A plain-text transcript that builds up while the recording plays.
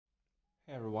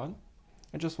Hey everyone,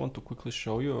 I just want to quickly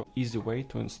show you an easy way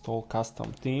to install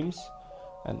custom themes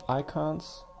and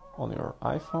icons on your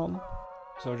iPhone.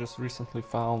 So I just recently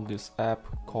found this app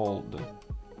called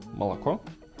Moloko.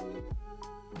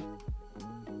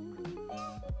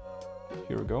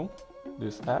 Here we go,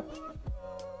 this app.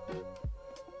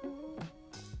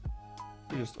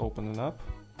 You just open it up.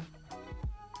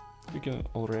 You can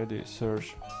already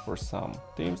search for some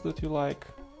themes that you like.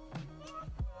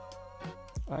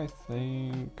 I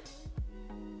think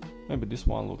maybe this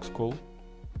one looks cool.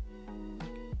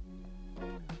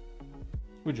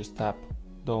 We just tap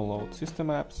download system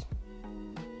apps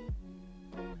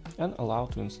and allow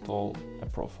to install a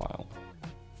profile.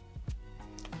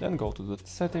 Then go to the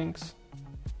settings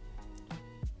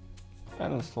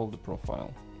and install the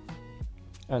profile.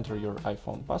 Enter your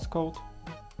iPhone passcode,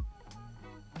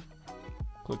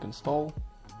 click install,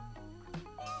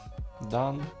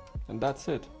 done, and that's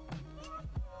it.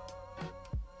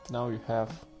 Now you have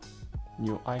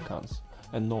new icons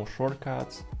and no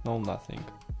shortcuts, no nothing.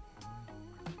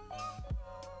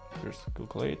 Here's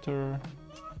calculator,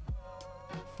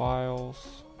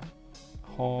 files,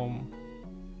 home,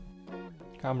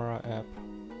 camera app,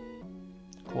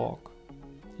 clock.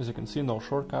 As you can see, no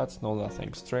shortcuts, no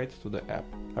nothing, straight to the app.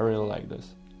 I really like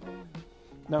this.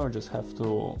 Now you just have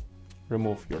to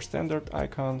remove your standard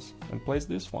icons and place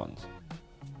these ones.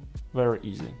 Very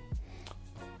easy.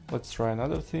 Let's try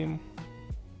another theme.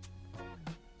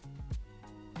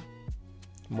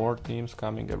 More themes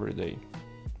coming every day.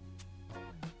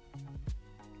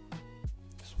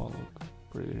 This one looks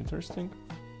pretty interesting.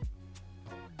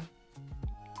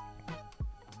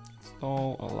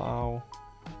 Install, allow,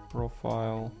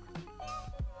 profile.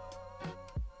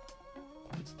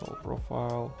 Install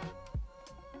profile.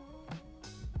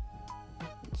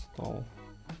 Install.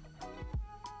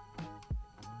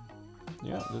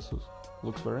 Yeah,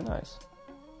 looks very nice.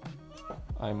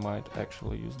 I might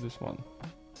actually use this one.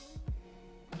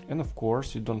 And of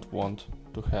course, you don't want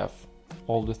to have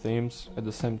all the themes at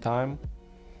the same time.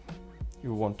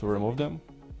 You want to remove them.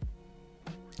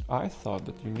 I thought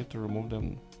that you need to remove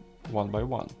them one by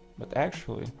one, but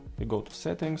actually you go to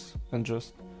settings and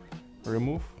just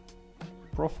remove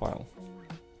profile.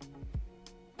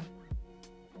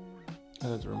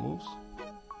 And it removes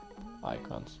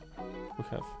icons. We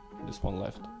have this one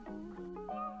left.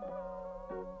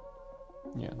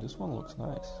 Yeah, this one looks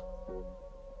nice.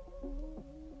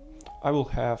 I will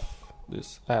have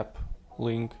this app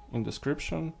link in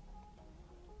description,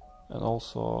 and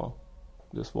also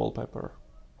this wallpaper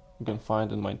you can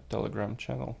find in my Telegram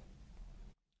channel.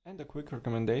 And a quick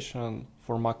recommendation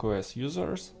for macOS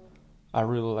users. I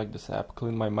really like this app,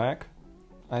 Clean My Mac.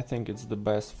 I think it's the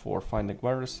best for finding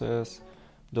viruses,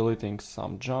 deleting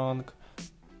some junk,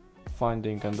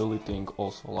 finding and deleting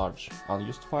also large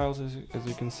unused files, as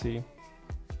you can see.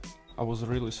 I was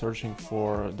really searching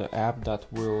for the app that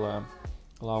will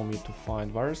allow me to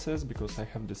find viruses, because I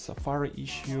have this Safari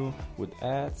issue with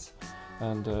ads,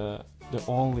 and the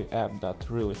only app that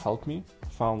really helped me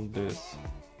found this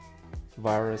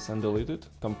virus and deleted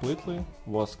completely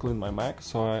was Clean My Mac,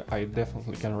 so I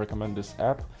definitely can recommend this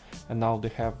app. And now they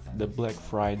have the Black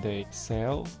Friday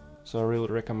sale, so I really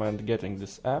recommend getting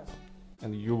this app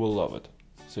and you will love it,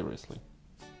 seriously.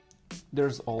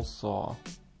 There's also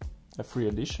a free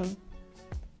edition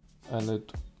and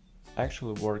it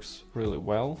actually works really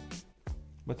well,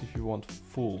 but if you want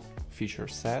full feature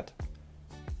set,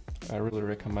 I really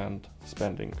recommend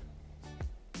spending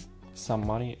some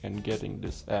money and getting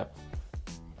this app.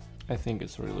 I think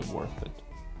it's really worth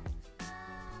it.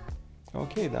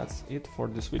 Okay, that's it for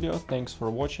this video. Thanks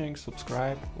for watching.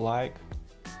 Subscribe, like,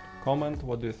 comment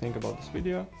what do you think about this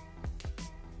video.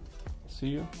 See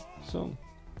you soon.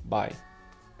 Bye.